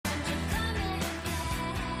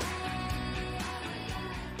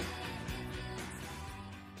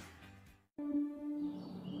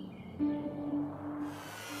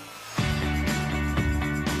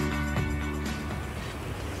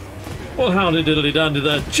Well, howdy diddly dandy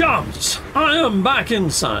there, chums! I am back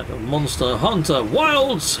inside of Monster Hunter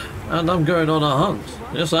Wilds, and I'm going on a hunt.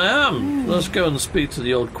 Yes, I am. Let's go and speak to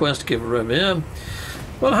the old quest giver over here.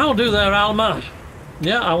 Well, how do there, Alma?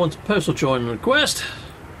 Yeah, I want a postal join request.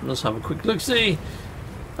 Let's have a quick look-see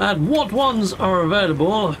at what ones are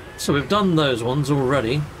available. So we've done those ones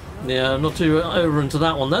already. Yeah, not too over into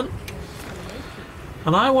that one then.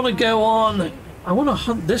 And I want to go on... I want to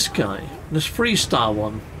hunt this guy, this freestyle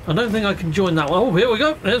one. I don't think I can join that one. Oh, here we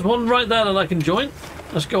go. There's one right there that I can join.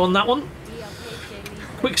 Let's go on that one.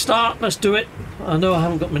 Quick start. Let's do it. I know I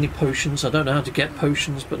haven't got many potions. I don't know how to get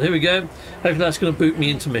potions, but here we go. Hopefully that's going to boot me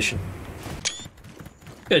into mission.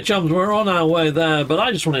 Okay, chums, we're on our way there, but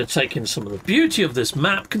I just wanted to take in some of the beauty of this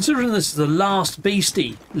map. Considering this is the last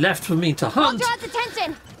beastie left for me to hunt,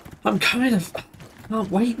 I'm kind of... Can't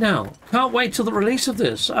wait now. Can't wait till the release of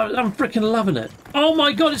this. I'm freaking loving it. Oh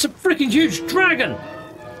my god, it's a freaking huge dragon!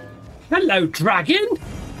 Hello, dragon!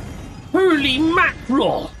 Holy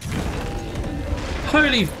mackerel!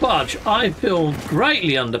 Holy fudge, I feel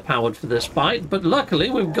greatly underpowered for this fight, but luckily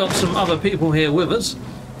we've got some other people here with us.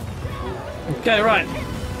 Okay, right.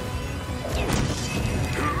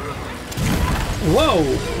 Whoa!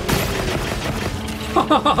 Ho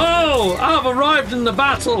ho ho ho! I've arrived in the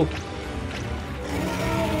battle!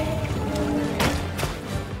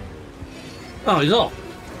 Oh, he's off.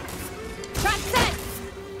 Trap set.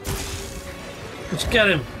 Let's get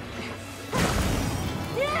him.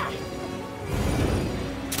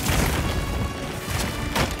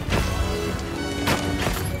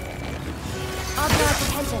 I'll draw his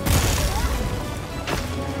attention.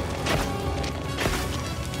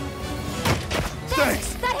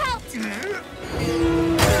 Thanks. That helped.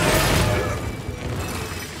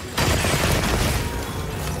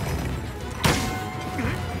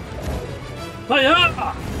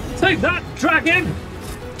 Hiya! Take that, dragon!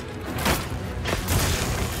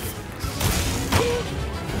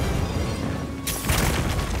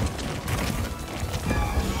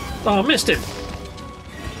 Oh, I missed him.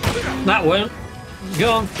 That won't.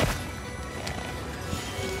 Go on.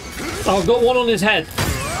 Oh, I've got one on his head.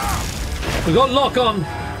 We've got lock on.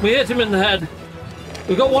 We hit him in the head.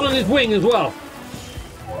 We've got one on his wing as well.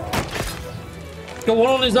 Got one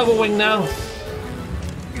on his other wing now.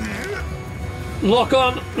 Lock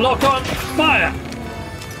on, fire!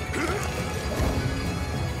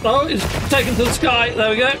 Oh, he's taken to the sky. There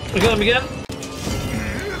we go. We got him again.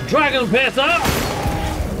 Dragon Pither!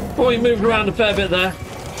 Oh, he moved around a fair bit there.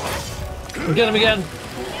 We get him again.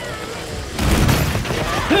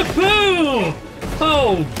 Boom!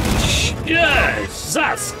 Oh,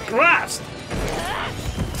 Jesus Christ!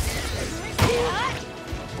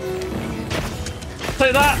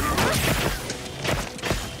 Take that!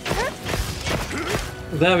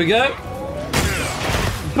 There we go.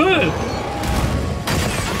 Boom!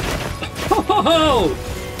 Oh!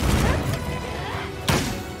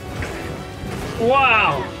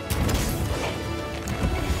 Wow!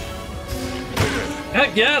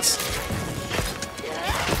 Heck yes!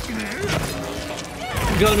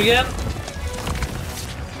 Got him again.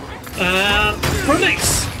 And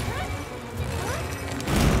release!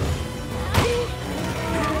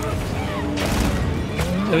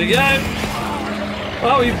 There we go.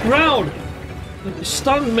 Oh, he growled! He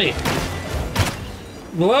stunned me!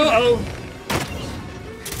 Whoa!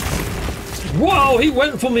 Whoa, he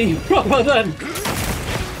went for me proper then!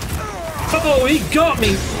 Oh, he got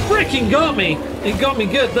me! Freaking got me! He got me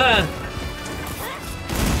good there!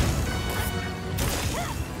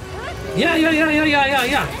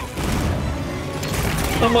 Yeah!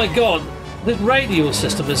 Oh my god, this radio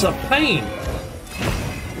system is a pain!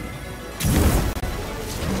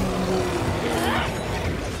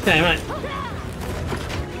 Okay, right.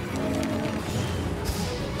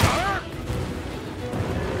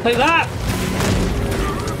 Take that!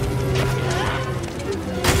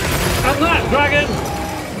 And that, dragon!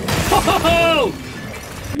 Oh!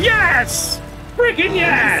 Yes! Freaking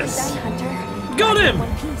yes! Got him!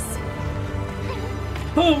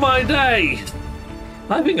 Oh my day!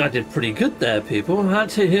 I think I did pretty good there, people. I had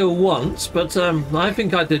to heal once, but I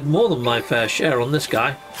think I did more than my fair share on this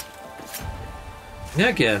guy.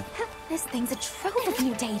 Heck yeah. This thing's a trove of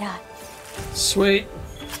new data. Sweet.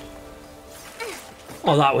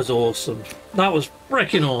 Oh, that was awesome. That was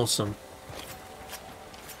freaking awesome.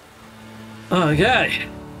 Okay.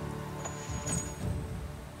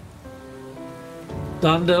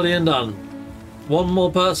 Done, dilly, and done. One more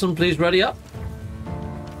person, please ready up.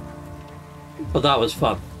 But that was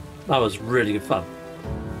fun. That was really fun.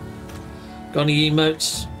 Got any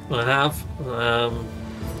emotes? I have.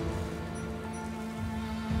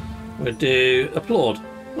 We'll do applaud.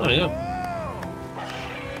 There you go.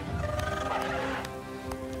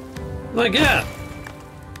 Like, yeah.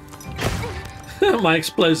 My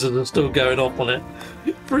explosives are still going off on it.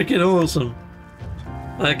 Freaking awesome.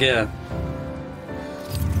 Like, yeah.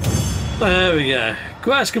 There we go.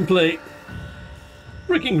 Quest complete.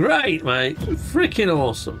 Freaking great, mate. Freaking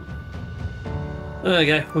awesome. There we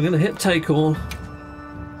go. We're going to hit take all.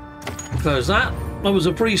 Close that. That was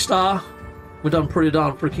a pre-star. We've done pretty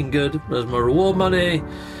darn freaking good. There's my reward money.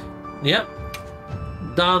 Yep.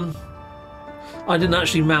 Done. I didn't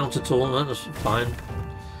actually mount at all. That was fine.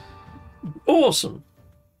 Awesome.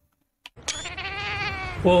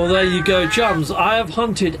 Well, there you go, chums. I have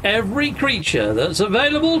hunted every creature that's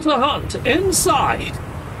available to hunt inside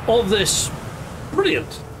of this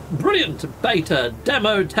brilliant beta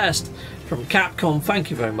demo test from Capcom.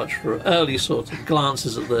 Thank you very much for early sort of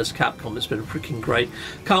glances at this, Capcom. It's been freaking great.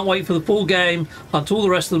 Can't wait for the full game, hunt all the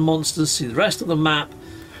rest of the monsters, see the rest of the map.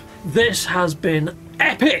 This has been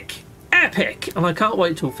epic! Epic! And I can't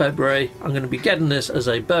wait till February. I'm going to be getting this as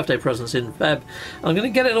a birthday present in Feb. I'm going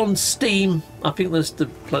to get it on Steam. I think there's the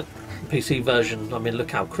PC version. I mean,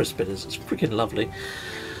 look how crisp it is. It's freaking lovely.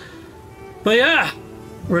 But yeah,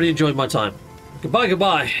 really enjoyed my time. Goodbye,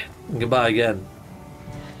 goodbye, and goodbye again.